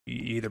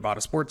You either bought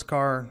a sports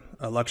car,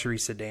 a luxury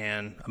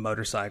sedan, a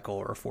motorcycle,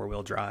 or a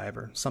four-wheel drive,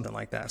 or something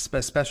like that,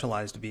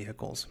 specialized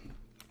vehicles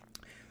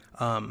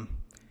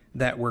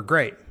that were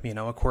great. You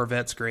know, a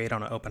Corvette's great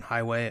on an open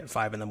highway at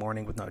 5 in the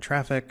morning with no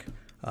traffic.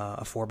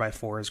 A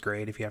 4x4 is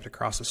great if you have to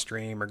cross a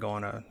stream or go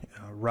on a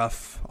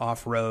rough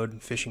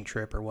off-road fishing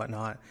trip or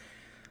whatnot.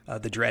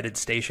 The dreaded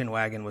station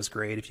wagon was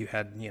great if you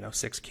had,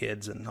 6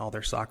 kids and all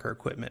their soccer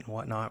equipment and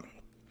whatnot.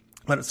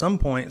 But at some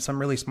point, some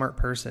really smart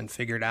person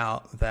figured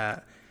out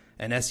that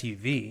an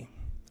SUV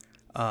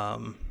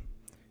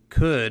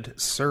could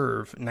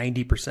serve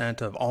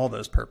 90% of all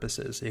those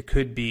purposes. It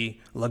could be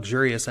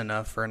luxurious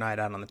enough for a night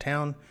out on the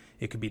town.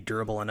 It could be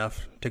durable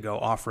enough to go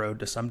off-road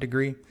to some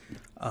degree.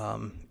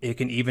 It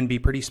can even be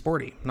pretty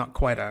sporty, not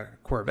quite a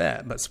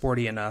Corvette, but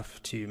sporty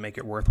enough to make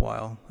it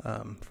worthwhile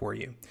for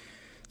you.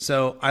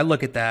 So I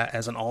look at that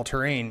as an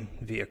all-terrain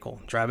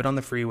vehicle. Drive it on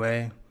the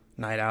freeway,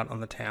 night out on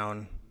the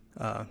town,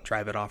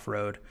 drive it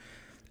off-road.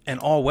 An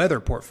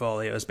all-weather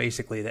portfolio is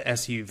basically the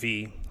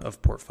SUV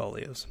of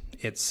portfolios.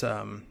 It's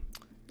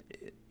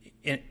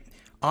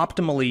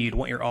optimally, you'd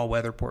want your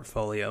all-weather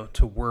portfolio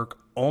to work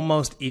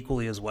almost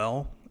equally as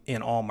well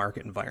in all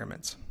market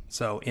environments.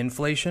 So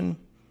inflation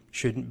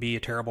shouldn't be a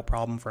terrible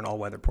problem for an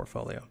all-weather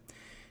portfolio.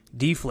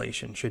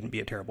 Deflation shouldn't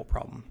be a terrible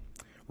problem.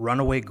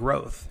 Runaway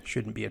growth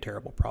shouldn't be a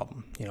terrible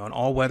problem. An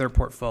all-weather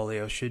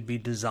portfolio should be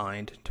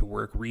designed to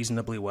work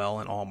reasonably well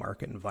in all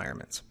market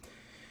environments.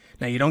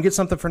 Now, you don't get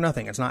something for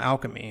nothing. It's not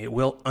alchemy. It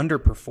will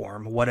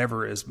underperform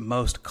whatever is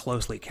most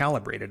closely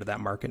calibrated to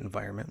that market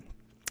environment.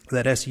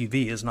 That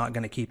SUV is not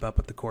going to keep up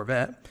with the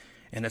Corvette,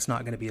 and it's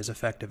not going to be as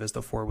effective as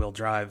the four-wheel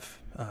drive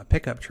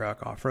pickup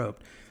truck off-road.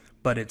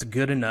 But it's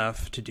good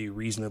enough to do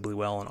reasonably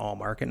well in all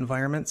market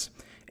environments.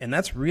 And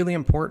that's really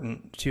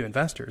important to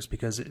investors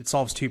because it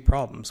solves two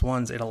problems.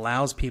 One, it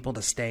allows people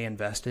to stay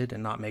invested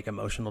and not make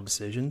emotional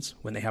decisions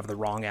when they have the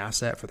wrong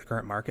asset for the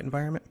current market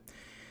environment.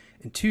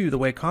 And two, the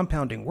way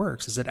compounding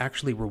works is it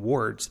actually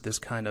rewards this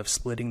kind of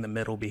splitting the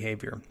middle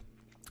behavior.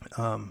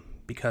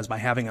 Because by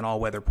having an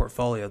all-weather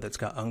portfolio that's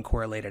got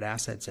uncorrelated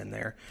assets in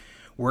there,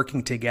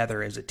 working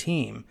together as a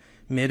team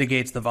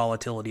mitigates the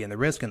volatility and the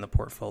risk in the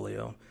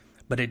portfolio,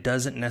 but it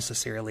doesn't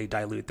necessarily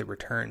dilute the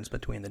returns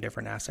between the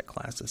different asset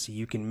classes. So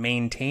you can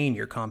maintain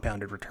your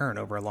compounded return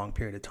over a long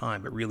period of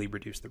time, but really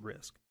reduce the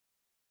risk.